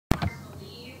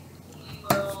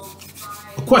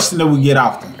A question that we get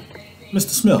often, Mr.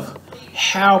 Smith,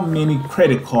 how many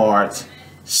credit cards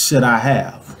should I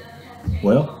have?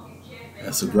 Well,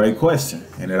 that's a great question,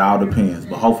 and it all depends.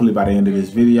 But hopefully by the end of this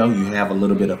video, you have a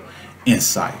little bit of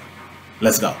insight.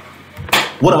 Let's go.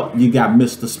 What up? You got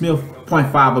Mr. Smith,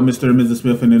 0.5 of Mr. and Mrs.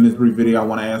 Smith, and in this brief video, I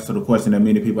want to answer the question that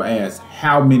many people ask.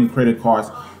 How many credit cards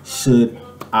should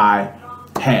I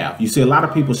have? You see a lot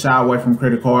of people shy away from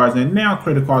credit cards, and now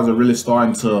credit cards are really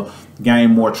starting to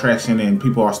gain more traction, and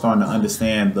people are starting to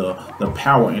understand the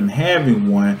power in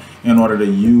having one in order to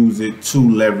use it to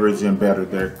leverage and better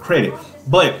their credit.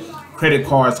 But credit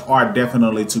cards are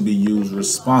definitely to be used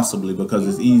responsibly because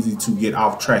it's easy to get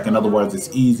off track. In other words, it's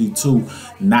easy to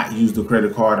not use the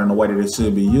credit card in the way that it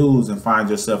should be used and find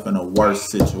yourself in a worse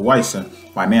situation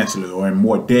financially or in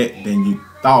more debt than you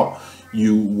thought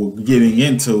you were getting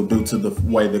into due to the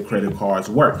way the credit cards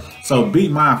work. So be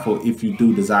mindful if you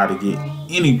do desire to get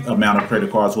any amount of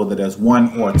credit cards, whether that's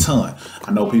one or a ton.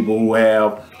 I know people who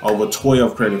have over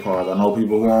 12 credit cards. I know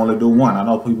people who only do one. I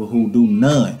know people who do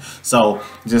none. So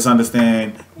just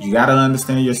understand, you got to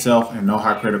understand yourself and know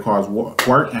how credit cards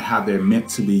work and how they're meant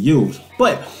to be used.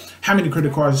 But how many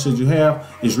credit cards should you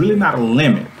have? It's really not a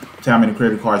limit to how many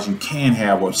credit cards you can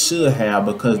have or should have,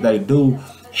 because they do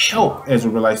help as it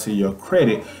relates to your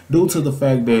credit, due to the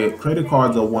fact that credit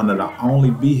cards are one of the only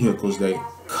vehicles that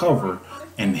cover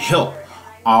and help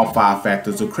all 5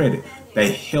 factors of credit.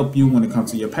 They help you when it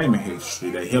comes to your payment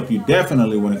history. They help you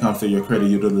definitely when it comes to your credit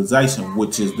utilization,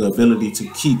 which is the ability to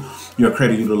keep your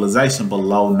credit utilization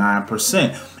below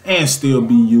 9% and still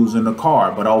be using the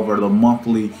card. But over the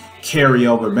monthly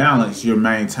carryover balance, you're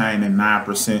maintaining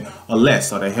 9% or less.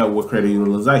 So they help with credit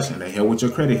utilization. They help with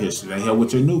your credit history. They help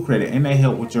with your new credit, and they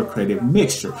help with your credit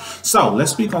mixture. So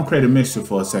let's speak on credit mixture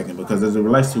for a second, because as it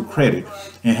relates to credit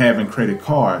and having credit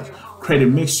cards, credit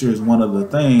mixture is one of the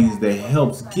things that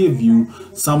helps give you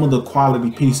some of the quality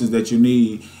pieces that you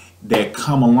need that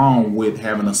come along with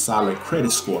having a solid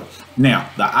credit score. Now,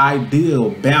 the ideal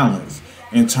balance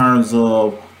in terms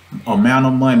of amount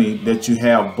of money that you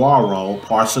have borrowed,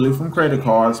 partially from credit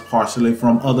cards, partially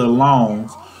from other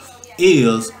loans,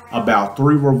 is about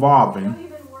 3 revolving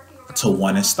to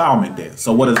 1 installment debt.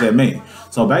 So what does that mean?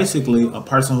 So basically, a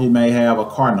person who may have a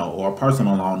car note or a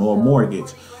personal loan or a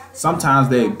mortgage, sometimes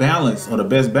the balance or the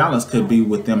best balance could be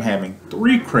with them having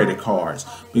 3 credit cards,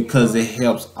 because it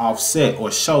helps offset or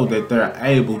show that they're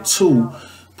able to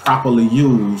properly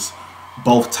use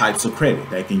both types of credit.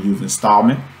 They can use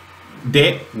installment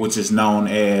debt, which is known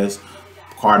as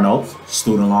car notes,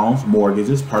 student loans,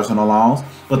 mortgages, personal loans,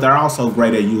 but they're also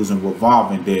great at using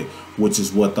revolving debt, which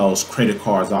is what those credit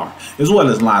cards are, as well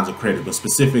as lines of credit, but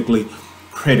specifically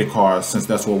credit cards, since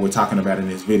that's what we're talking about in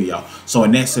this video. So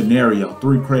in that scenario,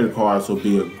 3 credit cards will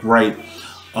be a great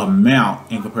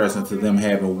amount in comparison to them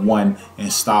having 1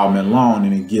 installment loan,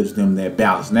 and it gives them that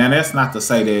balance. Now, that's not to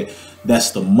say that that's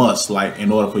the must. Like,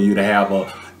 in order for you to have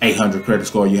a 800 credit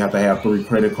score, you have to have 3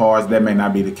 credit cards. That may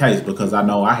not be the case, because I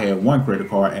know I have 1 credit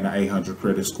card and an 800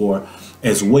 credit score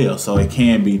as well. So it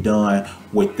can be done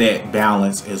with that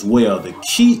balance as well. The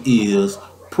key is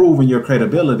proving your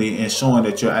credibility and showing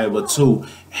that you're able to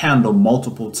handle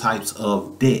multiple types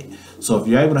of debt. So if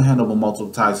you're able to handle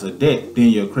multiple types of debt, then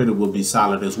your credit will be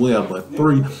solid as well. But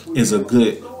 3 is a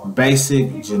good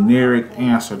basic generic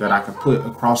answer that I can put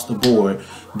across the board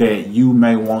that you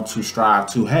may want to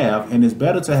strive to have. And it's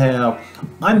better to have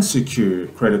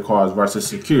unsecured credit cards versus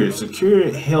secured.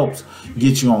 Secured helps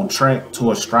get you on track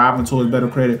towards striving towards better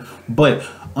credit, but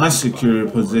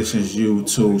unsecured positions you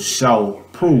to show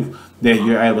proof that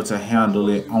you're able to handle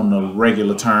it on the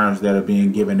regular terms that are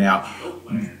being given out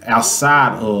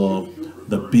outside of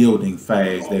the building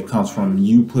phase that comes from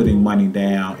you putting money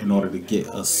down in order to get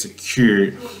a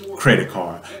secured credit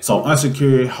card. So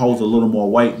unsecured holds a little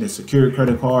more weight than secured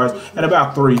credit cards at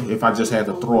about 3, if I just had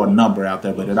to throw a number out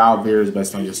there, but it all varies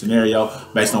based on your scenario,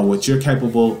 based on what you're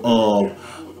capable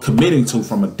of committing to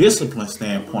from a discipline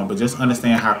standpoint. But just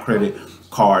understand how credit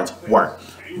cards work.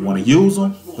 You want to use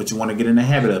them, but you want to get in the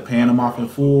habit of paying them off in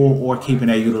full or keeping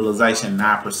that utilization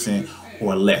 9%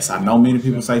 or less. I know many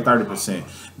people say 30%.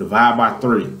 Divide by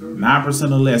 3. 9%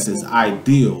 or less is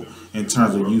ideal in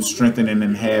terms of you strengthening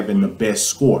and having the best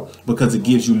score, because it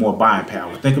gives you more buying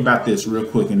power. Think about this real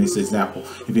quick in this example.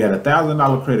 If you had a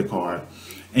 $1,000 credit card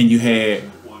and you had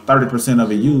 30%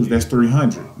 of it used, that's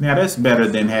 $300. Now that's better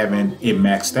than having it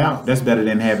maxed out. That's better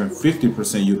than having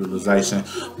 50% utilization.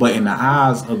 But in the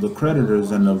eyes of the creditors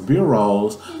and the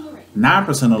bureaus,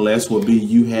 9% or less will be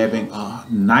you having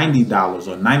 $90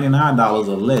 or $99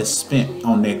 or less spent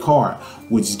on that card,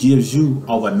 which gives you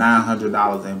over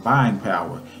 $900 in buying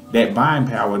power. that buying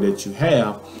power that you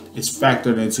have is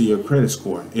factored into your credit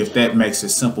score, if that makes it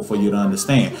simple for you to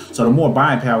understand. So the more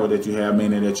buying power that you have,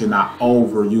 meaning that you're not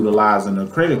overutilizing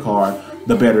the credit card,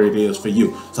 the better it is for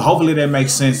you. So hopefully that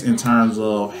makes sense in terms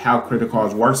of how credit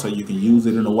cards work, so you can use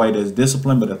it in a way that's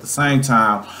disciplined, but at the same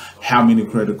time, how many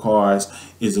credit cards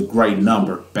is a great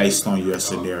number based on your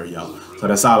scenario. So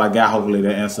that's all I got. Hopefully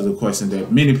that answers the question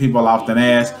that many people often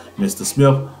ask. Mr.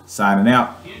 Smith, signing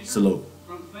out. Salute.